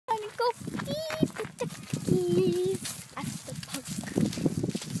go feed the duckies at the park.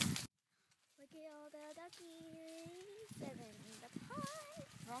 Look at all the duckies in the park.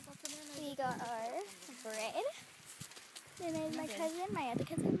 We got our bread. And then my cousin, my other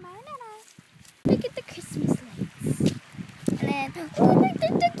cousin, mine, and I. Look at the Christmas lights. And then, oh, look, the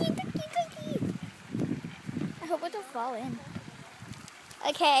ducky. I hope it don't fall in.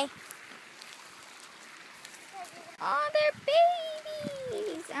 Okay. Oh, they're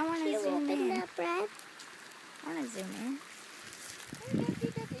babies. I want to zoom in. That bread? I want to zoom in. You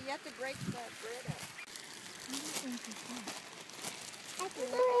have to break the bread up.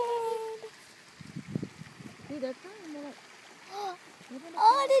 Bread. See, they're trying to like... Oh,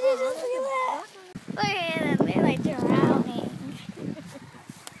 did you just see that? Look at them. They're like drowning.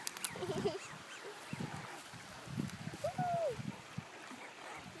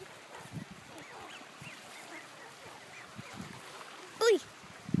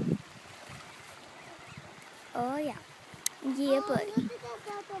 Oh yeah. Yeah, buddy.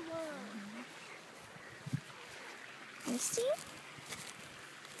 You see?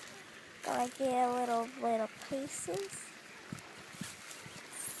 Got like little pieces.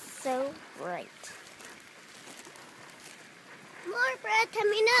 So bright. More bread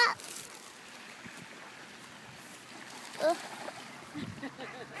coming up. Ugh.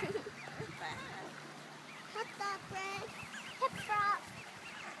 Hot dog bread. Hip hop.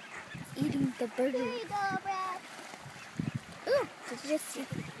 Eating the burger. Here you go, bread. Ooh, did you just see?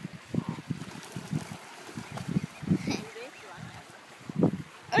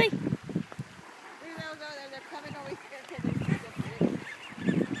 Oi! They're coming over here.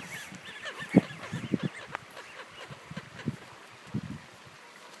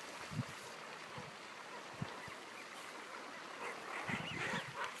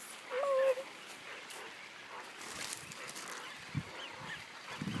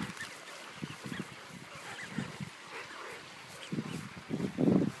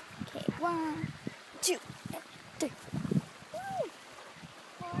 Okay, 1, 2, 3.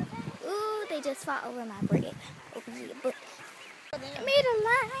 Ooh, they just fought over my bread. Over here, but I made a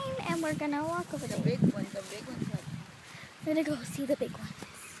line, and we're gonna walk over there. The big ones. We're gonna go see the big ones.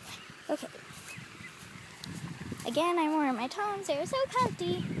 Okay. Again, I'm wearing my Toms. They're so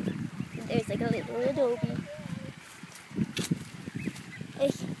comfy. There's like a little adobe.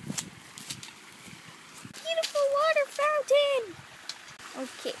 Hey. Beautiful water fountain.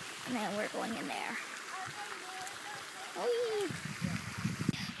 Okay, now we're going in there. Oh, yeah.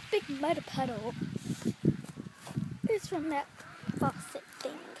 Big mud puddle. It's from that faucet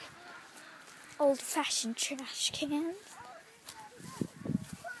thing. Old-fashioned trash cans.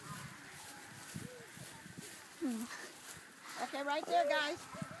 Okay, right there, guys.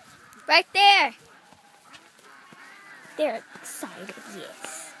 Right there. They're excited,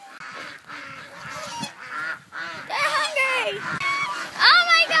 yes. They're hungry. Oh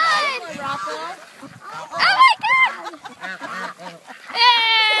my God. Oh my God.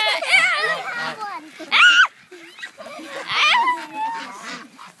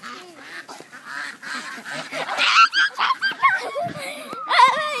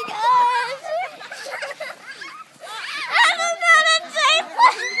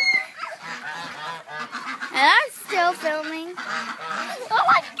 And I'm still filming. Oh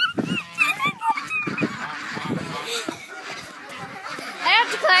my God! I have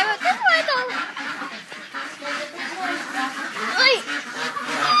to climb up this window. Wait.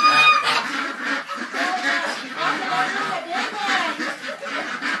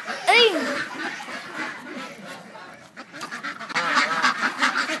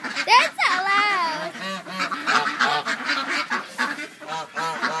 That's so loud.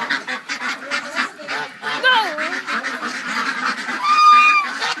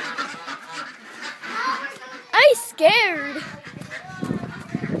 I'm scared.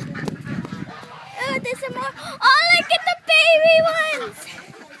 Oh, there's some more. Oh, look at the baby ones.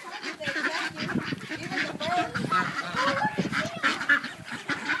 Look at the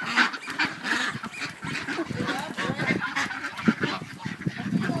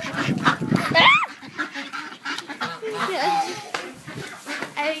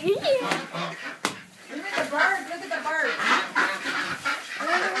bird.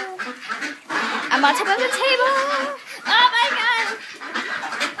 I'm on top of the table. Oh my God.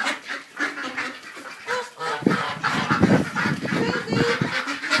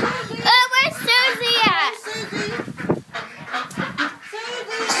 Oh, where's Susie at?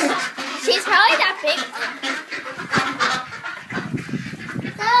 She's probably that big.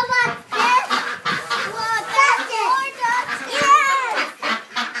 So what's this? Well, that's it. Yes.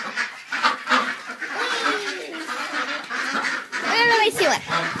 Let me see what.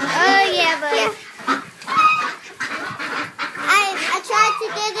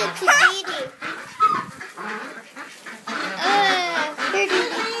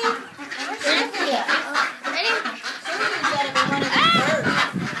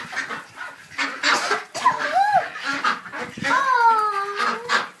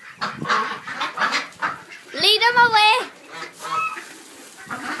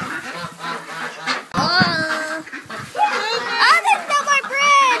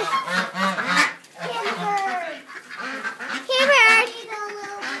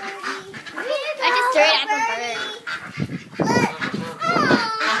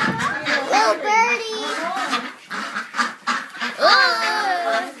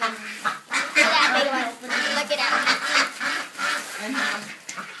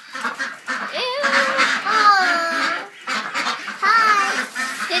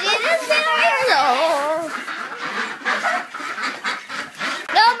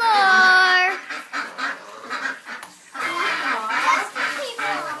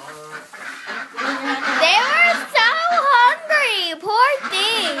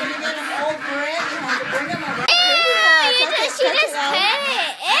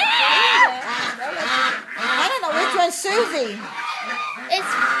 and Susie?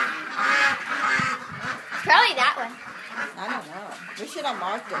 It's probably that one. I don't know. We should have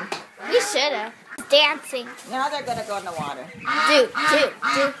marked them. We should have. Dancing. Now they're going to go in the water. Do. Look at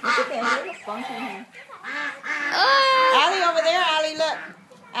that little funky hand. Oh, Allie over there. Allie, look.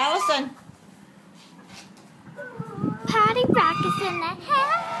 Allison. Patty Rock is in the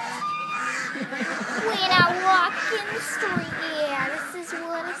house. When I walk in the street, yeah, this is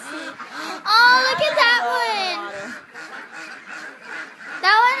what I see. Oh, look at that one.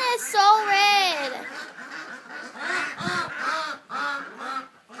 That one is so red.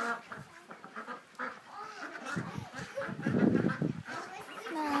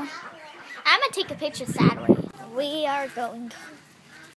 No. I'm going to take a picture sideways. We are going